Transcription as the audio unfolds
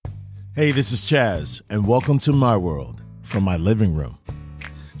Hey, this is Chaz, and welcome to my world from my living room.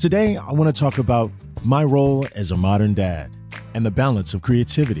 Today, I want to talk about my role as a modern dad and the balance of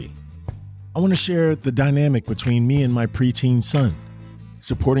creativity. I want to share the dynamic between me and my preteen son,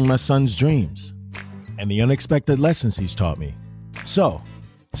 supporting my son's dreams, and the unexpected lessons he's taught me. So,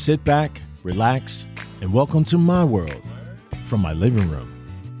 sit back, relax, and welcome to my world from my living room.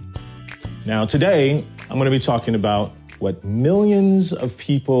 Now, today, I'm going to be talking about what millions of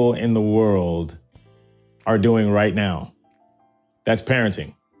people in the world are doing right now. That's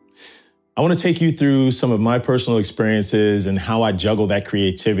parenting. I want to take you through some of my personal experiences and how I juggle that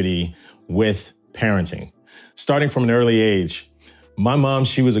creativity with parenting. Starting from an early age, my mom,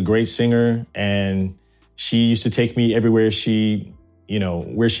 she was a great singer, and she used to take me everywhere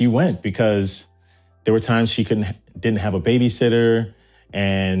where she went, because there were times she didn't have a babysitter,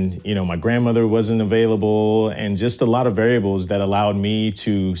 and, my grandmother wasn't available, and just a lot of variables that allowed me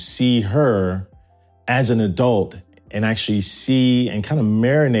to see her as an adult and actually see and kind of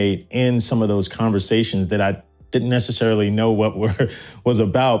marinate in some of those conversations that I didn't necessarily know what was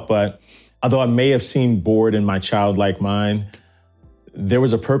about. But although I may have seemed bored in my childlike mind, there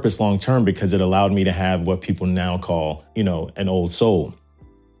was a purpose long term, because it allowed me to have what people now call, an old soul.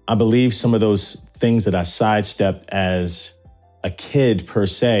 I believe some of those things that I sidestepped as a kid per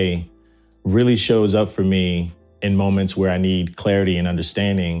se really shows up for me in moments where I need clarity and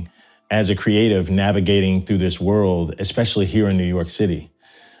understanding as a creative navigating through this world, especially here in New York City.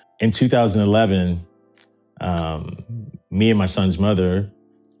 In 2011, me and my son's mother,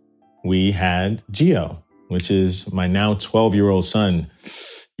 we had Gio, which is my now 12-year-old son.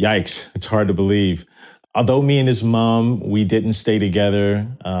 Yikes, it's hard to believe. Although me and his mom, we didn't stay together,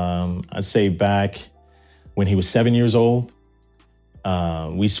 I'd say back when he was 7 years old,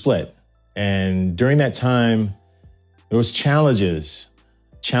 we split. And during that time, there was challenges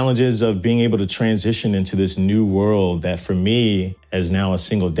of being able to transition into this new world that, for me, as now a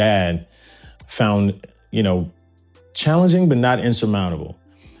single dad, found, challenging but not insurmountable.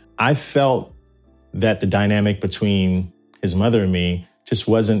 I felt that the dynamic between his mother and me just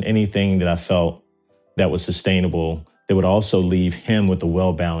wasn't anything that I felt that was sustainable, that would also leave him with a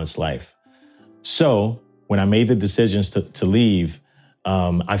well-balanced life. So when I made the decisions to leave,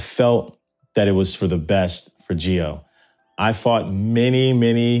 I felt that it was for the best for Gio. I fought many,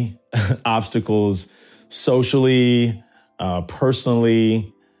 many obstacles socially,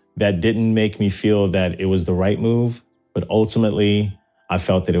 personally, that didn't make me feel that it was the right move. But ultimately, I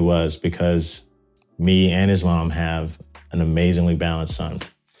felt that it was, because me and his mom have an amazingly balanced son.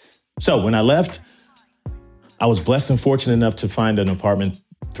 So when I left, I was blessed and fortunate enough to find an apartment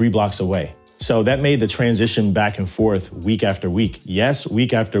 3 blocks away. So that made the transition back and forth week after week. Yes,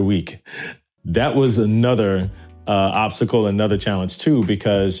 week after week. That was another obstacle, another challenge too,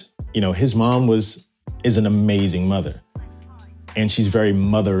 because, his mom is an amazing mother, and she's very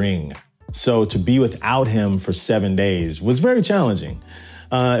mothering. So to be without him for 7 days was very challenging.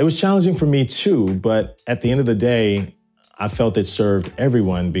 It was challenging for me too, but at the end of the day, I felt it served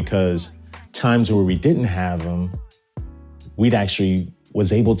everyone, because times where we didn't have him, we'd actually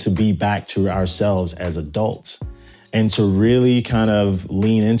was able to be back to ourselves as adults, and to really kind of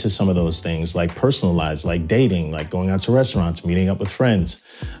lean into some of those things, like personal lives, like dating, like going out to restaurants, meeting up with friends,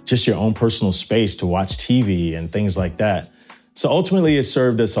 just your own personal space to watch TV and things like that. So ultimately it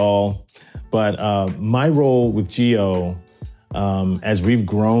served us all. But my role with Gio, as we've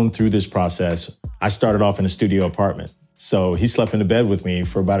grown through this process, I started off in a studio apartment. So he slept in the bed with me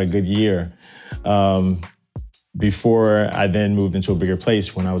for about a good year. Before I then moved into a bigger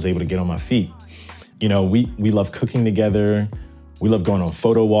place when I was able to get on my feet. We love cooking together. We love going on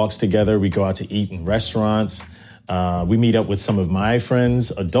photo walks together. We go out to eat in restaurants. We meet up with some of my friends,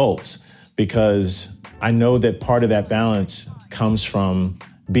 adults, because I know that part of that balance comes from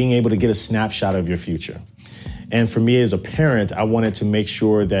being able to get a snapshot of your future. And for me as a parent, I wanted to make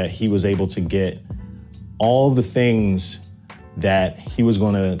sure that he was able to get all the things that he was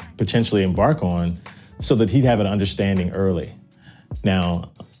going to potentially embark on, so that he'd have an understanding early.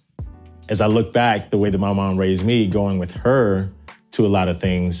 Now, as I look back, the way that my mom raised me, going with her to a lot of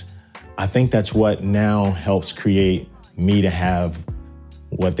things, I think that's what now helps create me to have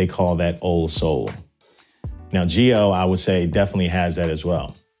what they call that old soul. Now, Gio, I would say, definitely has that as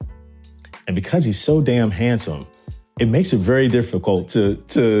well. And because he's so damn handsome, it makes it very difficult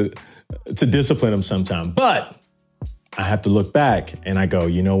to discipline him sometimes. But I have to look back and I go,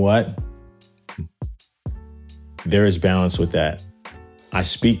 you know what? There is balance with that. I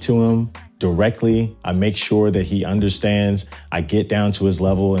speak to him directly. I make sure that he understands. I get down to his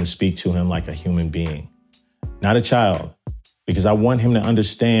level and speak to him like a human being, not a child, because I want him to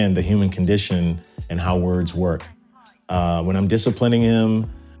understand the human condition and how words work. When I'm disciplining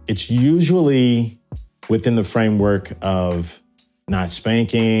him, it's usually within the framework of not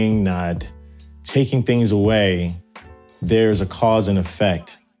spanking, not taking things away. There's a cause and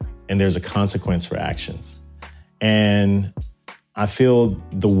effect, and there's a consequence for actions. And I feel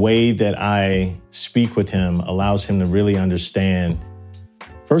the way that I speak with him allows him to really understand,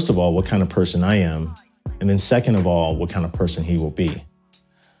 first of all, what kind of person I am, and then second of all, what kind of person he will be.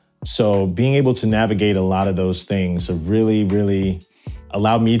 So being able to navigate a lot of those things have really, really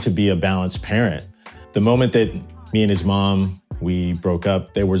allowed me to be a balanced parent. The moment that me and his mom, we broke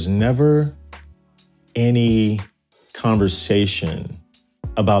up, there was never any conversation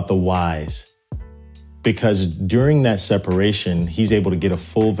about the whys. Because during that separation, he's able to get a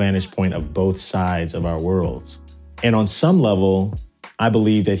full vantage point of both sides of our worlds. And on some level, I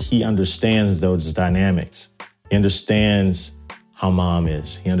believe that he understands those dynamics. He understands how mom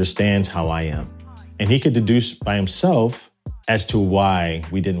is. He understands how I am. And he could deduce by himself as to why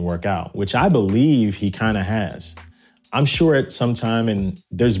we didn't work out, which I believe he kind of has. I'm sure at some time, and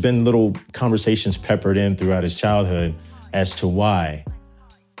there's been little conversations peppered in throughout his childhood as to why.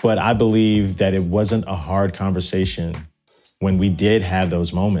 But I believe that it wasn't a hard conversation when we did have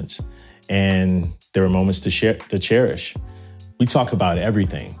those moments. And there were moments to cherish. We talk about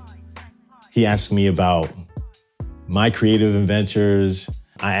everything. He asked me about my creative adventures.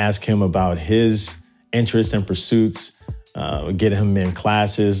 I asked him about his interests and pursuits, get him in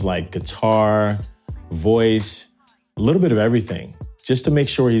classes like guitar, voice, a little bit of everything, just to make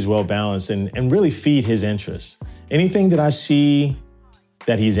sure he's well balanced and really feed his interests. Anything that I see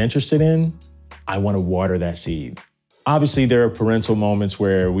that he's interested in, I want to water that seed. Obviously, there are parental moments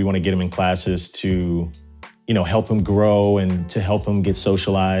where we want to get him in classes to, help him grow and to help him get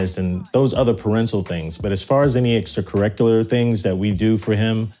socialized and those other parental things. But as far as any extracurricular things that we do for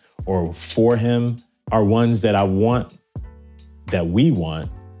him or for him are ones that we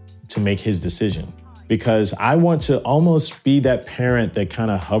want to make his decision. Because I want to almost be that parent that kind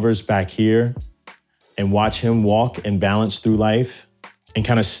of hovers back here and watch him walk and balance through life and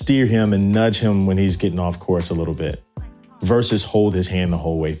kind of steer him and nudge him when he's getting off course a little bit versus hold his hand the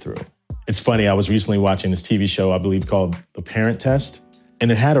whole way through. It's funny, I was recently watching this TV show, I believe called The Parent Test,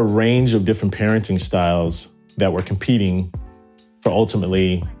 and it had a range of different parenting styles that were competing for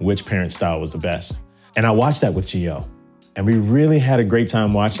ultimately which parent style was the best. And I watched that with Gio, and we really had a great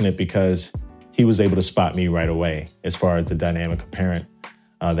time watching it because he was able to spot me right away as far as the dynamic of parent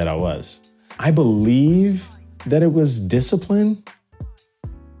that I was. I believe that it was discipline,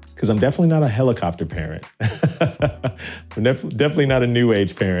 because I'm definitely not a helicopter parent. I'm definitely not a new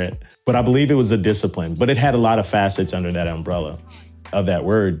age parent, but I believe it was a discipline. But it had a lot of facets under that umbrella of that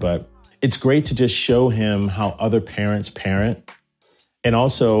word. But it's great to just show him how other parents parent and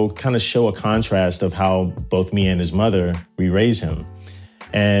also kind of show a contrast of how both me and his mother, we raise him.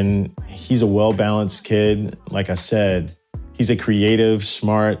 And he's a well-balanced kid. Like I said, he's a creative,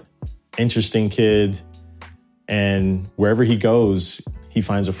 smart, interesting kid. And wherever he goes, he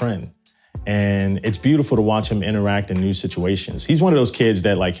finds a friend. And it's beautiful to watch him interact in new situations. He's one of those kids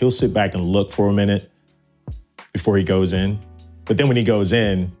that he'll sit back and look for a minute before he goes in. But then when he goes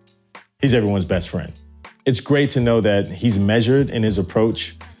in, he's everyone's best friend. It's great to know that he's measured in his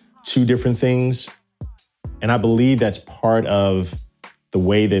approach to different things. And I believe that's part of the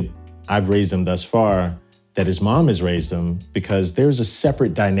way that I've raised him thus far, that his mom has raised him, because there's a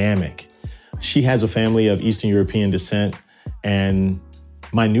separate dynamic. She has a family of Eastern European descent, and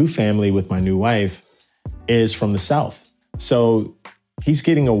my new family with my new wife is from the South. So he's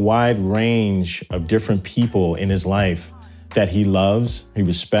getting a wide range of different people in his life that he loves, he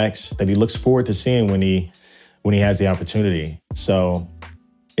respects, that he looks forward to seeing when he has the opportunity. So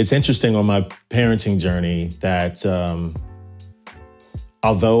it's interesting on my parenting journey that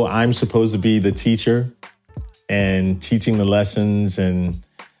although I'm supposed to be the teacher and teaching the lessons and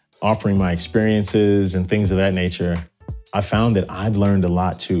offering my experiences and things of that nature, I found that I've learned a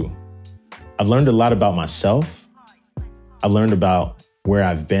lot too. I've learned a lot about myself. I've learned about where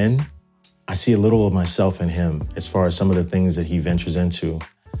I've been. I see a little of myself in him as far as some of the things that he ventures into.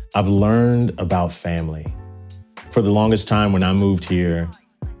 I've learned about family. For the longest time when I moved here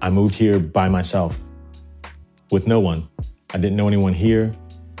by myself with no one. I didn't know anyone here.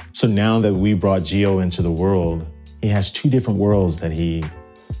 So now that we brought Gio into the world, he has two different worlds that he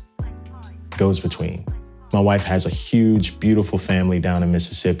goes between. My wife has a huge, beautiful family down in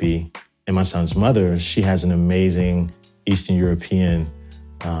Mississippi. And my son's mother, she has an amazing Eastern European,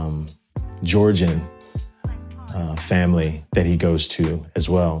 Georgian family that he goes to as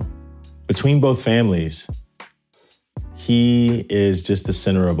well. Between both families, he is just the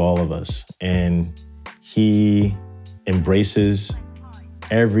center of all of us. And he embraces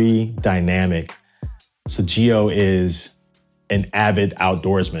every dynamic. So Gio is an avid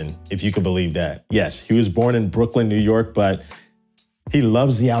outdoorsman, if you could believe that. Yes, he was born in Brooklyn, New York, but he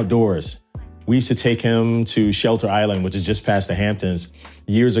loves the outdoors. We used to take him to Shelter Island, which is just past the Hamptons,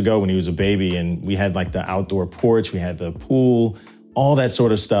 years ago when he was a baby. And we had like the outdoor porch, we had the pool, all that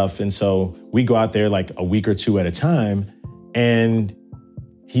sort of stuff. And so we go out there like a week or two at a time, and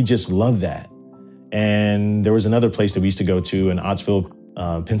he just loved that. And there was another place that we used to go to in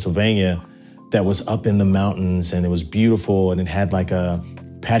Ottsville, Pennsylvania, that was up in the mountains, and it was beautiful, and it had like a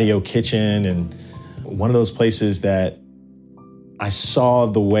patio kitchen, and one of those places that I saw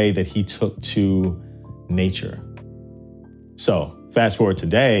the way that he took to nature. So fast forward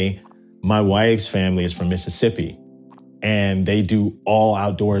today, my wife's family is from Mississippi, and they do all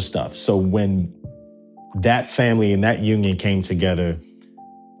outdoor stuff. So when that family and that union came together,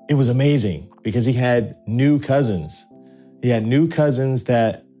 it was amazing because he had new cousins. He had new cousins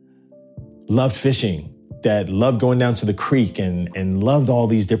that loved fishing, that loved going down to the creek and loved all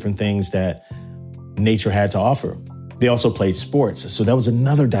these different things that nature had to offer. They also played sports. So that was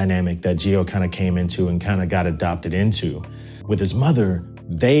another dynamic that Gio kind of came into and kind of got adopted into. With his mother,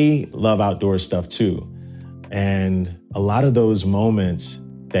 they love outdoor stuff too. And a lot of those moments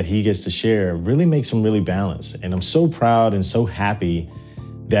that he gets to share really makes him really balanced. And I'm so proud and so happy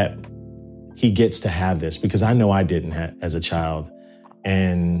that he gets to have this, because I know I didn't as a child.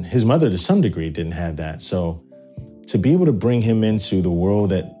 And his mother, to some degree, didn't have that. So to be able to bring him into the world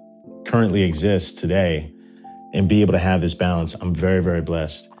that currently exists today and be able to have this balance, I'm very, very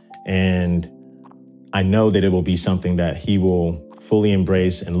blessed. And I know that it will be something that he will fully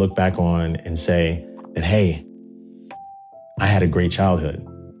embrace and look back on and say that, hey, I had a great childhood.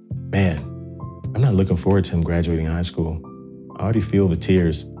 Man, I'm not looking forward to him graduating high school. I already feel the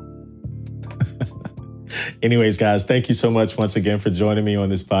tears. Anyways, guys, thank you so much once again for joining me on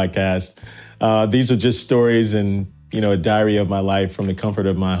this podcast. These are just stories and, a diary of my life from the comfort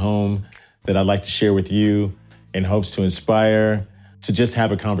of my home that I'd like to share with you in hopes to inspire, to just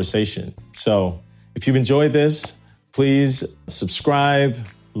have a conversation. So if you've enjoyed this, please subscribe,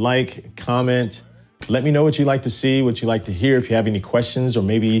 like, comment. Let me know what you'd like to see, what you'd like to hear. If you have any questions or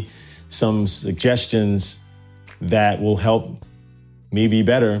maybe some suggestions that will help me be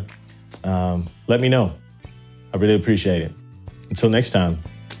better, let me know. I really appreciate it. Until next time,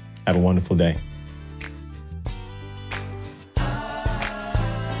 have a wonderful day.